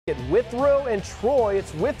Withrow and Troy.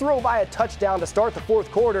 It's Withrow by a touchdown to start the fourth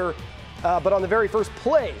quarter, but on the very first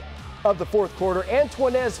play of the fourth quarter,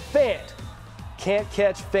 Antoinez Fant can't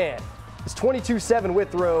catch Fant. It's 22-7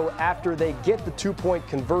 Withrow after they get the two-point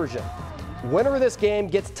conversion. Winner of this game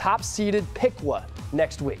gets top-seeded Piqua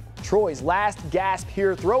next week. Troy's last gasp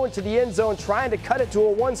here, throwing to the end zone, trying to cut it to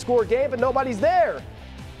a one-score game, but nobody's there.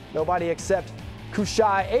 Nobody except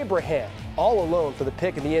Kushai Abraham, all alone for the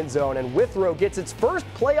pick in the end zone, and Withrow gets its first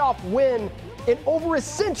playoff win in over a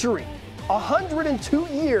century, 102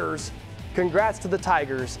 years. Congrats to the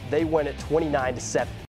Tigers. They win it 29-7.